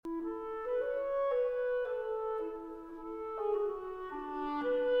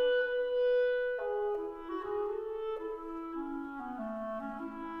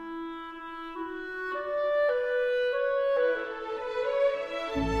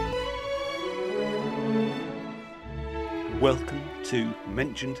Welcome to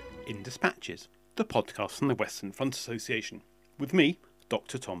Mentioned in Dispatches, the podcast from the Western Front Association, with me,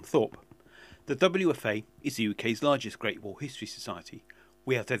 Dr. Tom Thorpe. The WFA is the UK's largest Great War History Society.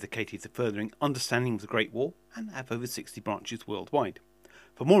 We are dedicated to furthering understanding of the Great War and have over 60 branches worldwide.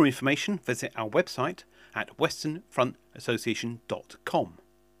 For more information, visit our website at westernfrontassociation.com.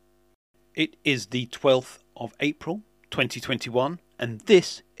 It is the 12th of April 2021, and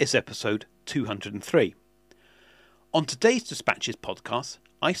this is episode 203. On today's Dispatches podcast,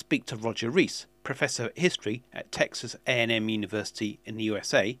 I speak to Roger Rees, Professor of History at Texas A&M University in the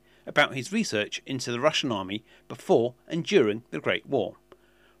USA, about his research into the Russian army before and during the Great War.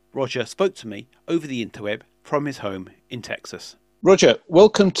 Roger spoke to me over the interweb from his home in Texas. Roger,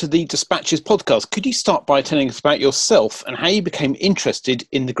 welcome to the Dispatches podcast. Could you start by telling us about yourself and how you became interested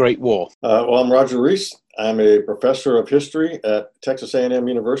in the Great War? I'm Roger Rees. I'm a professor of history at Texas A&M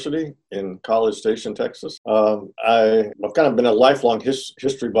University in College Station, Texas. I've kind of been a lifelong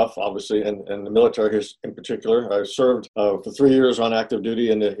history buff, obviously, and the military in particular. I served for 3 years on active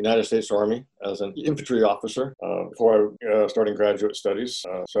duty in the United States Army as an infantry officer before starting graduate studies.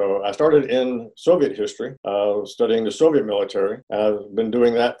 So I started in Soviet history, studying the Soviet military. I've been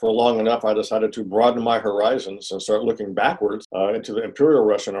doing that for long enough. I decided to broaden my horizons and start looking backwards into the Imperial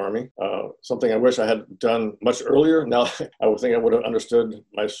Russian Army, something I wish I had done much earlier. Now, I would think I would have understood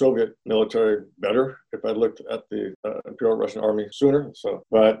my Soviet military better if I'd looked at the Imperial Russian Army sooner.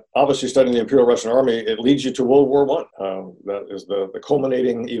 But obviously, studying the Imperial Russian Army, it leads you to World War I. That is the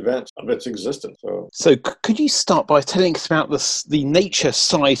culminating event of its existence. So could you start by telling us about the nature,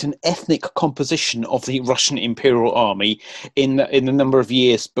 size, and ethnic composition of the Russian Imperial Army in the number of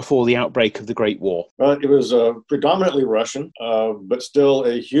years before the outbreak of the Great War? Well, it was predominantly Russian, but still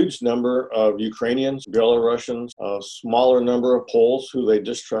a huge number of Ukrainians, Belarusians, a smaller number of Poles who they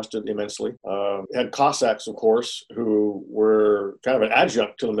distrusted immensely. Had Cossacks, of course, who were kind of an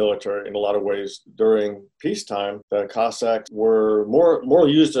adjunct to the military in a lot of ways. During peacetime, the Cossacks were more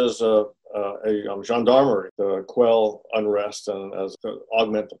used as a gendarmerie to quell unrest and as to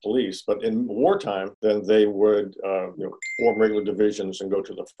augment the police. But in wartime, then they would form regular divisions and go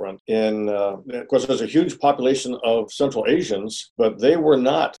to the front. Of course, there's a huge population of Central Asians, but they were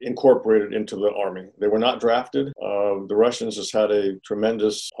not incorporated into the army. They were not drafted. The Russians just had a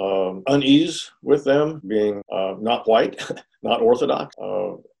tremendous unease with them being not white, not Orthodox,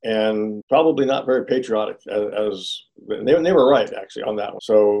 and probably not very patriotic. As they were right, actually, on that one.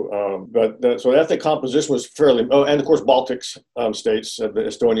 So the ethnic composition was fairly, and of course Baltics states, the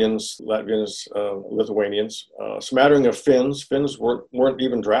Estonians, Latvians, Lithuanians, smattering of Finns. Finns weren't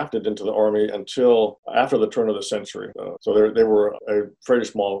even drafted into the army until after the turn of the century. So they were a very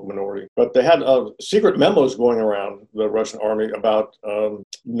small minority. But they had secret memos going around the Russian army about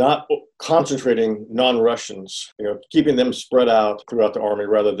not concentrating non-Russians, keeping them spread out throughout the army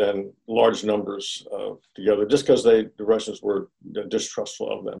rather than large numbers together, just because the Russians were distrustful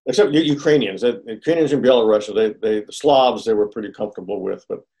of them. Except Ukrainians. Ukrainians and Belarusians, the Slavs, they were pretty comfortable with,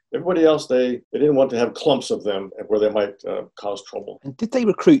 but everybody else, they didn't want to have clumps of them where they might cause trouble. And did they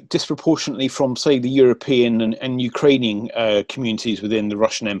recruit disproportionately from, say, the European and Ukrainian communities within the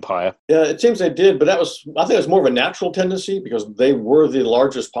Russian Empire? Yeah, it seems they did, but I think it was more of a natural tendency because they were the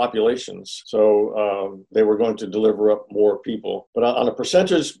largest populations. So they were going to deliver up more people. But on a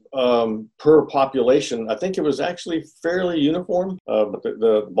percentage per population, I think it was actually fairly uniform. But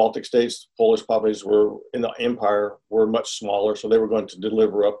the Baltic states, Polish populations were in the empire were much smaller, so they were going to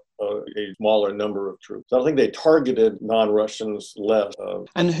deliver up a smaller number of troops. So I think they targeted non-Russians less.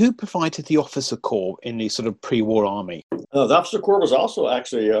 And who provided the officer corps in the sort of pre-war army? The officer corps was also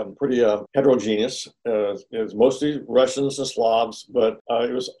actually pretty heterogeneous. It was mostly Russians and Slavs, but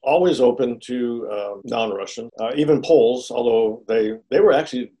it was always open to non-Russian, even Poles, although they were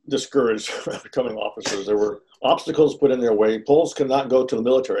actually discouraged from becoming officers. There were obstacles put in their way. Poles could not go to the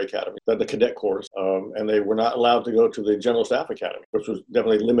military academy, the cadet corps, and they were not allowed to go to the General Staff Academy, which would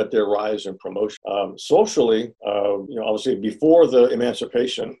definitely limit their rise and promotion. Socially, obviously before the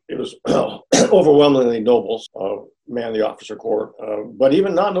emancipation, it was overwhelmingly nobles man the officer corps, but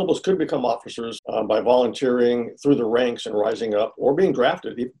even non-nobles could become officers by volunteering through the ranks and rising up, or being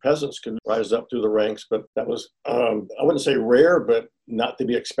drafted. Even peasants could rise up through the ranks, but that was, I wouldn't say rare, but not to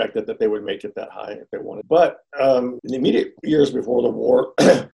be expected that they would make it that high if they wanted. But in the immediate years before the war,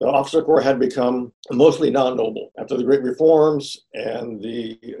 the officer corps had become mostly non-noble. After the Great Reforms and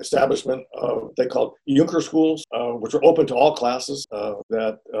the establishment of what they called Junker schools, which were open to all classes,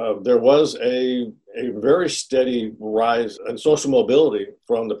 there was a very steady rise in social mobility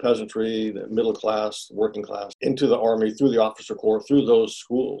from the peasantry, the middle class, working class, into the army, through the officer corps, through those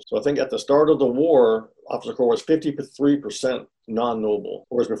schools. So I think at the start of the war, officer corps was 53% non-noble,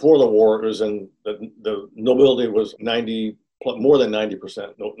 whereas before the war, it was the nobility was more than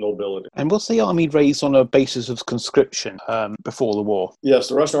 90% nobility. And was the army raised on a basis of conscription before the war? Yes,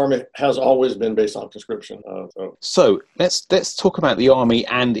 the Russian army has always been based on conscription. So let's talk about the army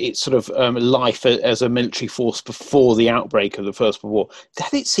and its sort of life as a military force before the outbreak of the First World War.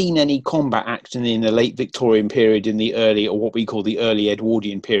 Had it seen any combat action in the late Victorian period, in the early, or what we call the early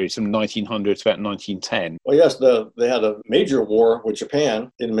Edwardian period, from 1900 to about 1910? Well, yes, they had a major war with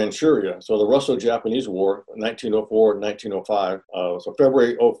Japan in Manchuria. So the Russo-Japanese War, 1904 and 1905. So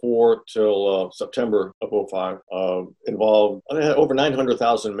February 04 till September of 05 involved over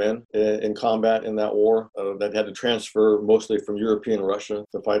 900,000 men in combat in that war that had to transfer mostly from European Russia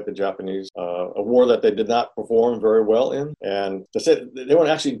to fight the Japanese. A war that they did not perform very well in. And they weren't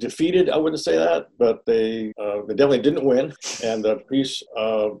actually defeated, I wouldn't say that, but they definitely didn't win. And the peace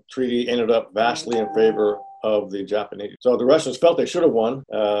treaty ended up vastly in favor of the Japanese. So the Russians felt they should have won.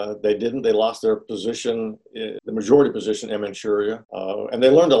 They didn't. They lost their position, the majority position in Manchuria, and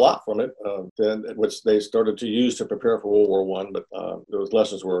they learned a lot from it, which they started to use to prepare for World War I. But those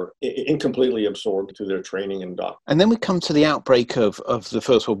lessons were incompletely absorbed to their training and doctrine. And then we come to the outbreak of the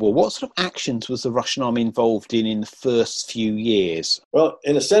First World War. What sort of actions was the Russian army involved in the first few years? Well,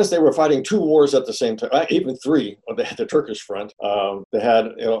 in a sense, they were fighting two wars at the same time, even three. They had the Turkish front. They had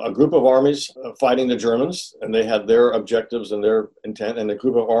a group of armies fighting the Germans, and they had their objectives and their intent, and a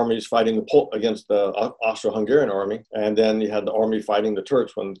group of armies fighting against the Austro-Hungarian army. And then you had the army fighting the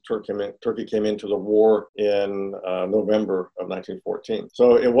Turks when Turkey came into the war in November of 1914.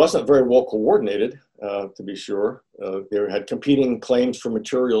 So it wasn't very well coordinated, to be sure. They had competing claims for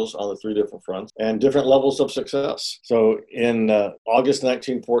materials on the three different fronts and different levels of success. So in August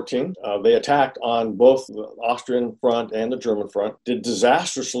 1914, they attacked on both the Austrian front and the German front, did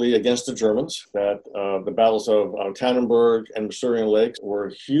disastrously against the Germans. That the battles of Tannenberg and Masurian Lakes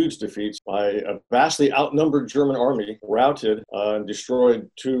were huge defeats by a vastly outnumbered German army, routed and destroyed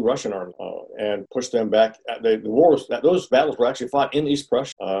two Russian armies and pushed them back. Those battles were actually fought in East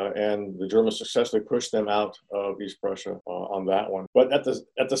Prussia, and the Germans successfully pushed them out of East Prussia on that one. But at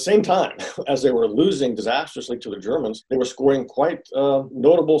the same time, as they were losing disastrously to the Germans, they were scoring quite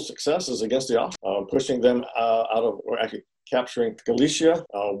notable successes against the Austrians, pushing them capturing Galicia,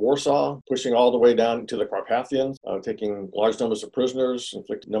 Warsaw, pushing all the way down to the Carpathians, taking large numbers of prisoners,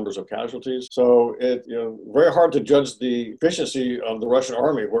 inflicting numbers of casualties. So it very hard to judge the efficiency of the Russian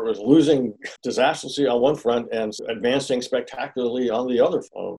army, where it was losing disastrously on one front and advancing spectacularly on the other.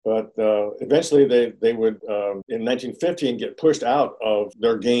 But eventually they would, in 1915, get pushed out of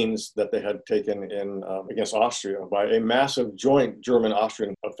their gains that they had taken in against Austria by a massive joint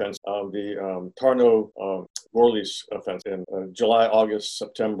German-Austrian offense, the Tarnow-Gorlice offense in July, August,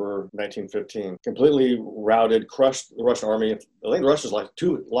 September 1915. Completely routed, crushed the Russian army. I think the Russians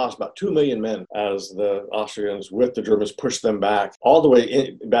lost about 2 million men as the Austrians, with the Germans, pushed them back all the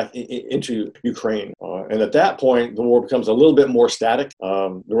way back into Ukraine. And at that point, the war becomes a little bit more static.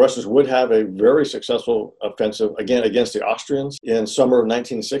 The Russians would have a very successful offensive, again, against the Austrians in summer of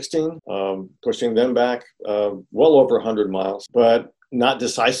 1916, pushing them back well over 100 miles. But not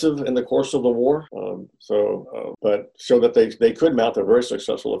decisive in the course of the war, but show that they could mount a very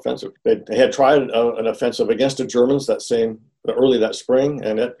successful offensive. They had tried an offensive against the Germans early that spring,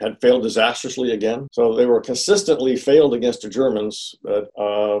 and it had failed disastrously again. So they were consistently failed against the Germans, but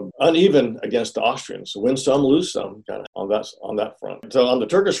uneven against the Austrians. Win some, lose some, kind of on that front. So on the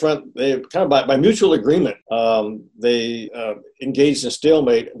Turkish front, they kind of by mutual agreement, they engaged in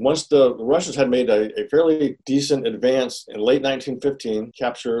stalemate. Once the Russians had made a fairly decent advance in late 1915,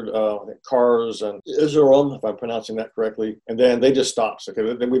 captured Kars and Iserum, if I'm pronouncing that correctly, and then they just stopped.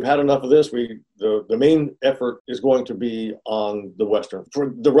 Okay, then we've had enough of this. The main effort is going to be on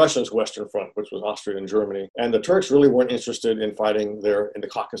for the Russians' Western Front, which was Austria and Germany. And the Turks really weren't interested in fighting there in the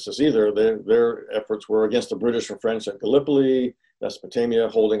Caucasus either. Their efforts were against the British and French at Gallipoli, Mesopotamia,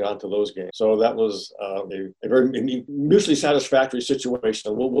 holding on to those gains. So that was a very mutually satisfactory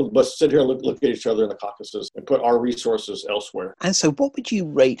situation. We'll sit here and look at each other in the Caucasus and put our resources elsewhere. And so what would you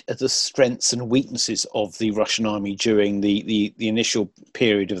rate as the strengths and weaknesses of the Russian army during the initial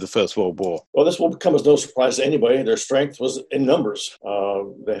period of the First World War? Well, this will come as no surprise to anybody. Their strength was in numbers.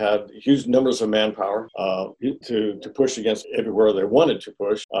 They had huge numbers of manpower to push against everywhere they wanted to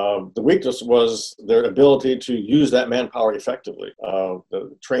push. The weakness was their ability to use that manpower effectively.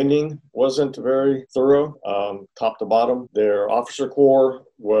 The training wasn't very thorough, top to bottom. Their officer corps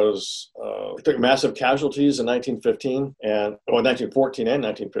took massive casualties in 1914 and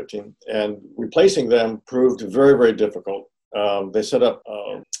 1915, and replacing them proved very, very difficult. They set up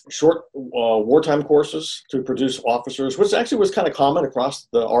short wartime courses to produce officers, which actually was kind of common across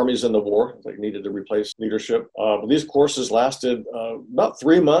the armies in the war. They needed to replace leadership. But these courses lasted about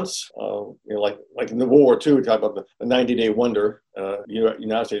 3 months. Like in the World War II, we talk about the 90-day wonder.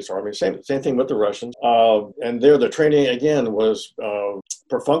 United States Army, same thing with the Russians. And there, the training again was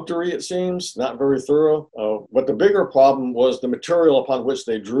perfunctory, it seems, not very thorough. But the bigger problem was the material upon which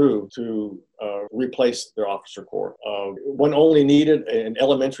they drew to replace their officer corps. One only needed an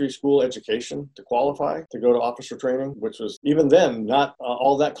elementary school education to qualify to go to officer training, which was even then not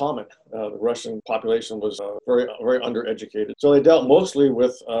all that common. The Russian population was very, very undereducated. So they dealt mostly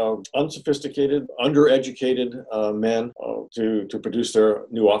with unsophisticated, undereducated men to produce their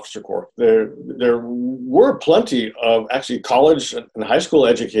new officer corps. There were plenty of actually college and high school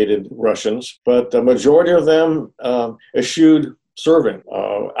educated Russians, but the majority of them eschewed serving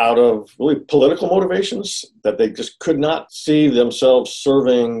out of really political motivations, that they just could not see themselves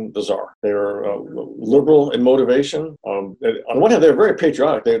serving the Tsar. They were liberal in motivation. On the one hand, they were very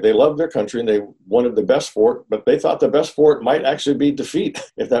patriotic. They loved their country and they wanted the best for it, but they thought the best for it might actually be defeat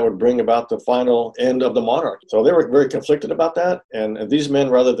if that would bring about the final end of the monarchy. So they were very conflicted about that. And these men,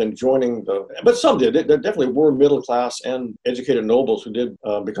 rather than joining but some did. There definitely were middle class and educated nobles who did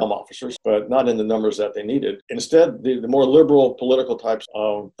become officers, but not in the numbers that they needed. Instead, the more liberal political types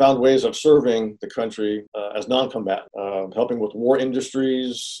found ways of serving the country as non-combatant, helping with war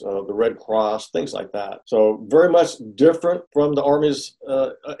industries, the Red Cross, things like that. So very much different from the armies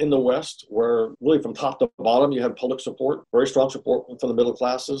in the West, where really from top to bottom you had public support, very strong support from the middle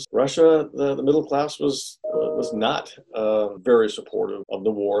classes. Russia, the middle class was not very supportive of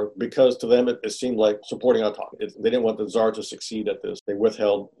the war, because to them it seemed like supporting autocracy. They didn't want the Tsar to succeed at this. They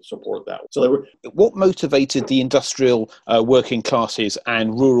withheld support that way. So they were. What motivated the industrial working classes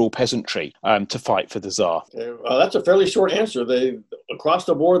and rural peasantry to fight for the Tsar? That's a fairly short answer. Across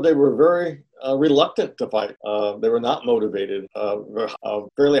the board, they were very reluctant to fight. They were not motivated.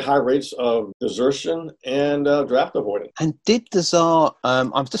 Fairly high rates of desertion and draft avoidance. And did the Tsar,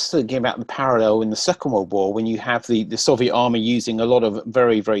 I'm just thinking about the parallel in the Second World War, when you have the Soviet army using a lot of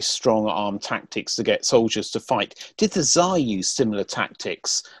very, very strong armed tactics to get soldiers to fight. Did the Tsar use similar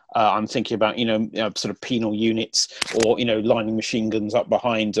tactics? I'm thinking about, sort of penal units or, lining machine guns up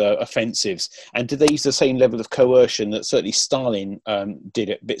behind offensives. And did they use the same level of coercion that certainly Stalin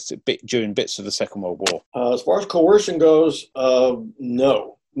did during bits of the Second World War? As far as coercion goes,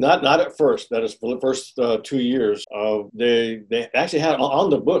 no. Not at first. That is, for the first 2 years. They actually had on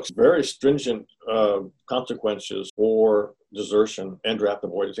the books very stringent consequences for desertion and draft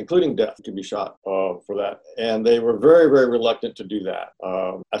avoidance, including death. You could be shot for that. And they were very, very reluctant to do that.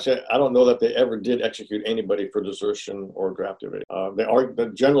 I don't know that they ever did execute anybody for desertion or draft avoidance.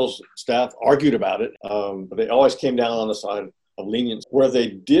 The general's staff argued about it, but they always came down on the side of lenience. Where they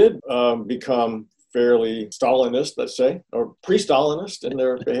did become fairly Stalinist, let's say, or pre-Stalinist in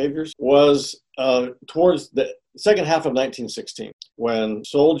their behaviors, was towards the second half of 1916, when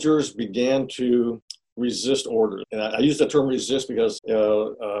soldiers began to resist orders. And I use the term resist because you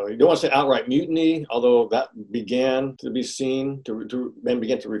don't want to say outright mutiny, although that began to be seen, men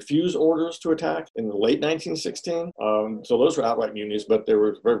began to refuse orders to attack in the late 1916. So those were outright mutinies, but they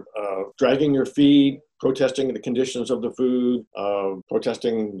were dragging your feet, protesting the conditions of the food,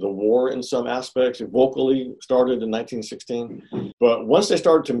 protesting the war in some aspects. It vocally started in 1916. But once they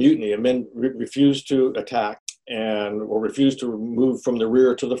started to mutiny and men refused to attack, or refused to move from the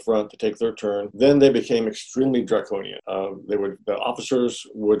rear to the front to take their turn, then they became extremely draconian. The officers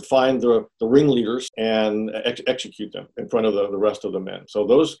would find the ringleaders and execute them in front of the rest of the men. So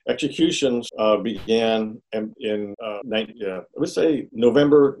those executions began in let's say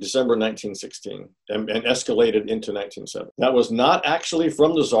November, December 1916, and escalated into 1917. That was not actually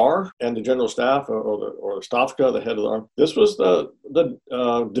from the Tsar and the general staff or the Stavka, the head of the army. This was the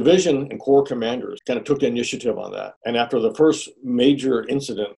division and corps commanders kind of took the initiative on that. And after the first major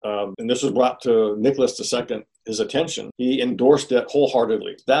incident, and this was brought to Nicholas II, his attention, he endorsed it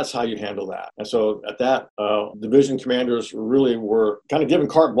wholeheartedly. That's how you handle that. And so at that, division commanders really were kind of given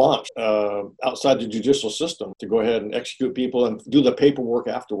carte blanche outside the judicial system to go ahead and execute people and do the paperwork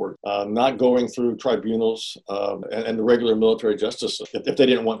afterward, not going through tribunals and the regular military justice system if they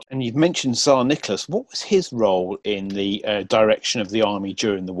didn't want to. And you've mentioned Tsar Nicholas. What was his role in the direction of the army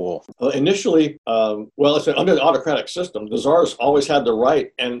during the war? Initially, it's under the autocratic system, the Tsars always had the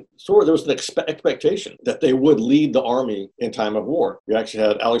right, and sort of there was an expectation that they would would lead the army in time of war. You actually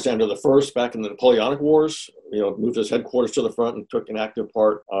had Alexander the First back in the Napoleonic Wars, moved his headquarters to the front and took an active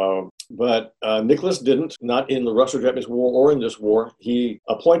part. But Nicholas didn't, not in the Russo-Japanese War or in this war. He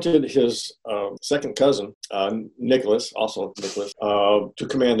appointed his second cousin, Nicholas, to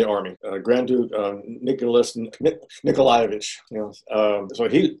command the army, Grand Duke Nicholas Nikolaevich.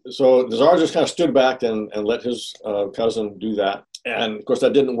 So the Tsar just kind of stood back and let his cousin do that. And of course,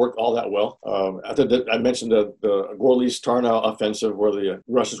 that didn't work all that well. After I mentioned the Gorlice-Tarnow offensive, where the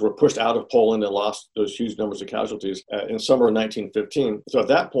Russians were pushed out of Poland and lost those huge numbers of casualties in summer of 1915. So at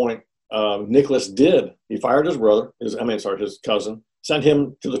that point, Nicholas he fired his his cousin, sent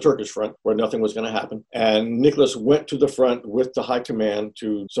him to the Turkish front where nothing was going to happen. And Nicholas went to the front with the high command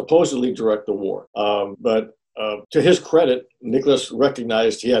to supposedly direct the war. But to his credit, Nicholas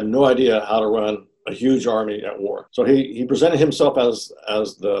recognized he had no idea how to run a huge army at war. So he presented himself as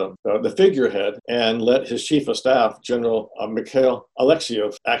the figurehead and let his chief of staff, General Mikhail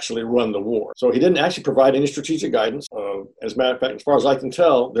Alexeyev, actually run the war. So he didn't actually provide any strategic guidance. As a matter of fact, as far as I can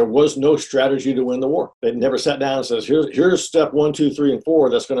tell, there was no strategy to win the war. They never sat down and says, here's step 1, 2, 3, and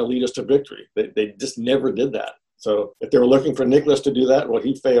 4 that's going to lead us to victory. They just never did that. So if they were looking for Nicholas to do that, well,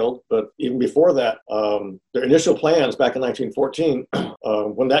 he failed. But even before that, their initial plans back in 1914,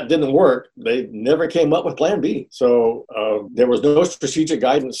 when that didn't work, they never came up with Plan B. So there was no strategic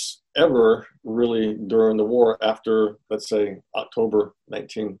guidance ever really during the war after, let's say, October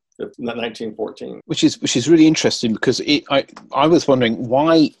 1914. Which is really interesting, because I was wondering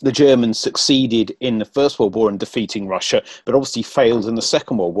why the Germans succeeded in the First World War in defeating Russia, but obviously failed in the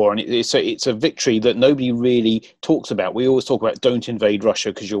Second World War. And it's a victory that nobody really talks about. We always talk about don't invade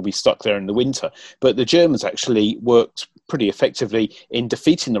Russia because you'll be stuck there in the winter. But the Germans actually worked pretty effectively in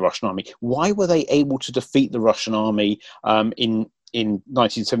defeating the Russian army. Why were they able to defeat the Russian army in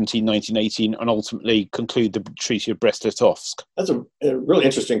 1917, 1918, and ultimately conclude the Treaty of Brest-Litovsk? That's a really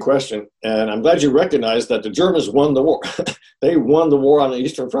interesting question, and I'm glad you recognize that the Germans won the war. They won the war on the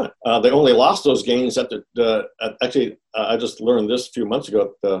Eastern Front. They only lost those gains at I just learned this a few months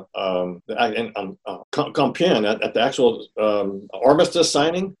ago at Compiègne, at the actual armistice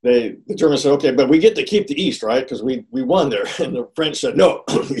signing. The Germans said, okay, but we get to keep the East, right? Because we won there. And the French said, no,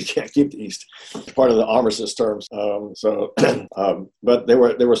 we can't keep the East. It's part of the armistice terms. But they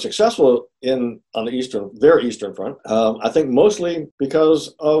were successful on their Eastern Front. I think mostly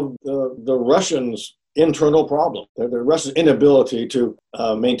because of the Russians' internal problem, the Russians' inability to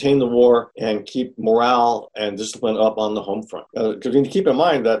maintain the war and keep morale and discipline up on the home front. Because you need to keep in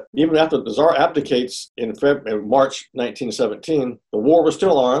mind that even after the Tsar abdicates in March 1917, the war was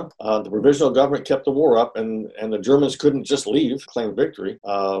still on. The provisional government kept the war up, and the Germans couldn't just leave, claim victory.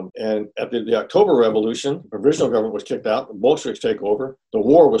 And at the October Revolution, the provisional government was kicked out, the Bolsheviks take over. The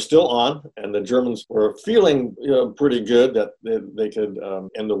war was still on, and the Germans were feeling pretty good that they could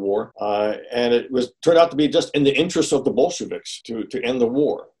end the war. And it turned out to be just in the interest of the Bolsheviks to end the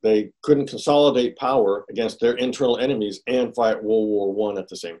war. They couldn't consolidate power against their internal enemies and fight World War I at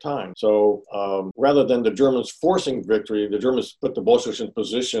the same time. So rather than the Germans forcing victory, the Germans put the Bolsheviks in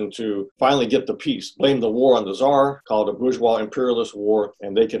position to finally get the peace, blame the war on the Tsar, call it a bourgeois imperialist war,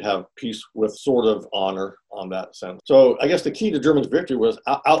 and they could have peace with sort of honor on that sense. So I guess the key to Germany's victory was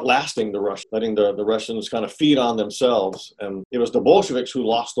outlasting the Russians, letting the Russians kind of feed on themselves. And it was the Bolsheviks who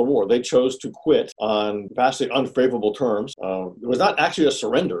lost the war. They chose to quit on vastly unfavorable terms. It was not actually a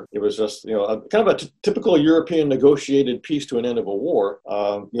surrender. It was just, kind of a typical European negotiated peace to an end of a war,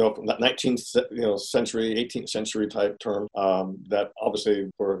 from that 19th century, 18th century type term that obviously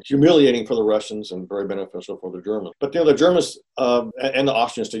were humiliating for the Russians and very beneficial for the Germans. But the Germans and the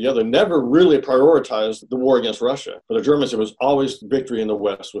Austrians together never really prioritized the war against Russia. For the Germans, it was always victory in the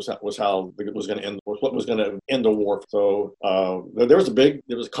West was how it was going to end. What was going to end the war. So there was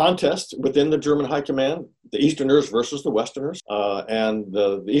a contest within the German high command, the Easterners versus the Westerners, and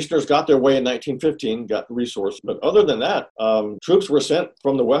the Easterners got their way in 1915, got the resource. But other than that, troops were sent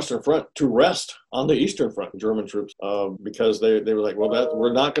from the Western Front to rest on the Eastern Front, German troops, because they were like, well,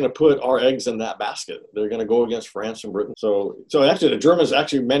 we're not going to put our eggs in that basket. They're going to go against France and Britain. So actually, the Germans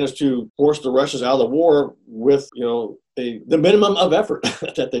actually managed to force the Russians out of the war with, the minimum of effort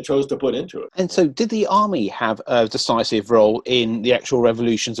that they chose to put into it. And so did the army have a decisive role in the actual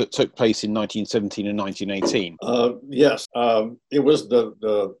revolutions that took place in 1917 and 1918? Yes. It was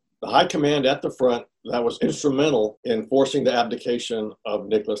the high command at the front that was instrumental in forcing the abdication of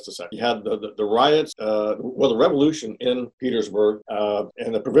Nicholas II. You had the riots, the revolution in Petersburg,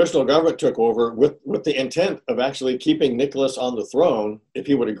 and the provisional government took over with the intent of actually keeping Nicholas on the throne if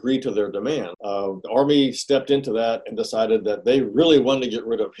he would agree to their demand. The army stepped into that and decided that they really wanted to get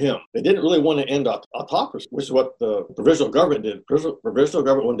rid of him. They didn't really want to end autocracy, which is what the provisional government did. Provisional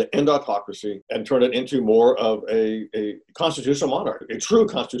government wanted to end autocracy and turn it into more of a constitutional monarchy, a true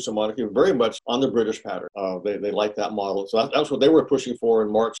constitutional monarchy, very much on the British pattern. They liked that model. So that's what they were pushing for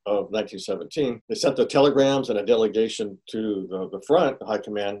in March of 1917. They sent the telegrams and a delegation to the front, the high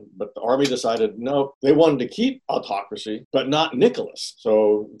command, but the army decided no, they wanted to keep autocracy, but not Nicholas.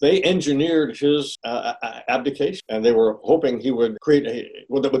 So they engineered his abdication, and they were hoping he would create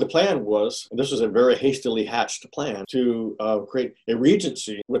what the plan was, and this was a very hastily hatched plan, to create a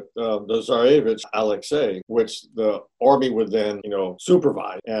regency with the Tsarevich Alexei, which the army would then,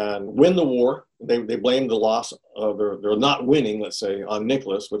 supervise and win the war. They blamed the loss of their not winning, let's say, on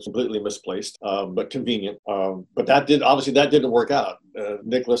Nicholas, which was completely misplaced, but convenient. But that didn't work out.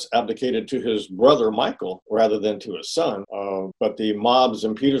 Nicholas abdicated to his brother Michael rather than to his son. But the mobs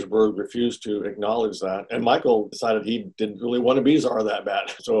in Petersburg refused to acknowledge that, and Michael decided he didn't really want to be Tsar that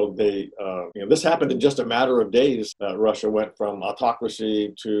bad. So this happened in just a matter of days. Russia went from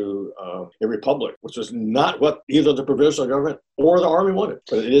autocracy to a republic, which was not what either the provisional government or the army wanted,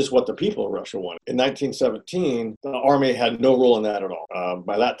 but it is what the people of Russia wanted. In 1917, the army had no role in that at all.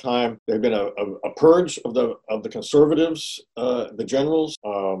 By that time, there had been a purge of the conservatives, the generals,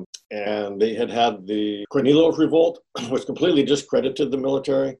 and they had the Kornilov revolt, which completely discredited the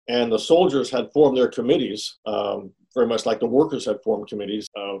military, and the soldiers had formed their committees, very much like the workers had formed committees,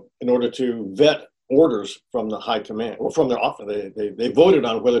 in order to vet orders from the high command or from their office. They voted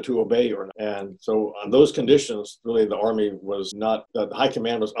on whether to obey or not. And so on those conditions, really the army the high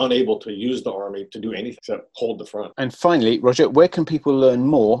command was unable to use the army to do anything except hold the front. And finally, Roger, where can people learn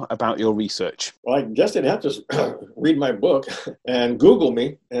more about your research? Well, I guess they'd have to read my book and Google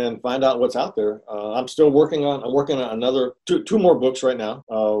me and find out what's out there. I'm working on another two more books right now.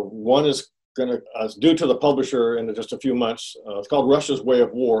 One is due to the publisher in just a few months. It's called Russia's Way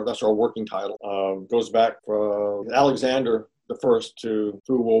of War. That's our working title. Goes back from Alexander the First through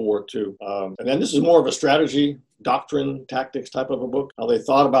World War II. And then this is more of a strategy, doctrine, tactics type of a book, how they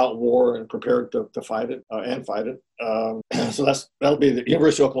thought about war and prepared to fight it and fight it. So that'll be the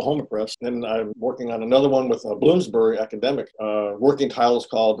University of Oklahoma Press. Then I'm working on another one with Bloomsbury Academic. Working title is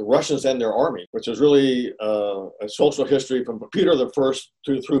called The Russians and Their Army, which is really a social history from Peter the First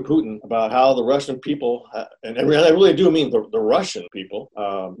through Putin about how the Russian people, and I really do mean the Russian people,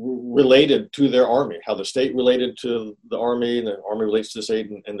 related to their army, how the state related to the army, and the army relates to the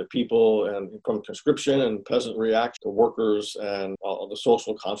state and the people, and from conscription and peasant reaction to workers and all the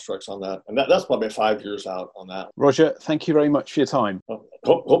social constructs on that. And that's probably 5 years out on that. Roger, thank you very much for your time.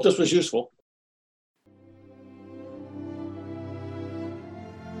 Hope this was useful.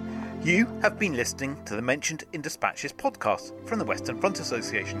 You have been listening to the Mentioned in Dispatches podcast from the Western Front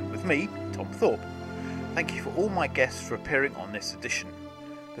Association with me, Tom Thorpe. Thank you for all my guests for appearing on this edition.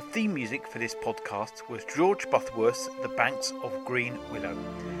 The theme music for this podcast was George Butterworth's The Banks of Green Willow.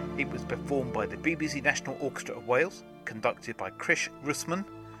 It was performed by the BBC National Orchestra of Wales, conducted by Krish Russman,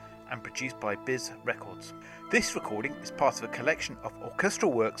 and produced by Biz Records. This recording is part of a collection of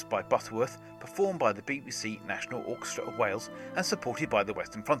orchestral works by Butterworth performed by the BBC National Orchestra of Wales and supported by the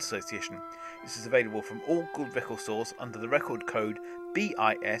Western Front Association. This is available from all good record stores under the record code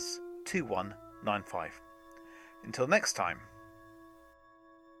BIS2195. Until next time.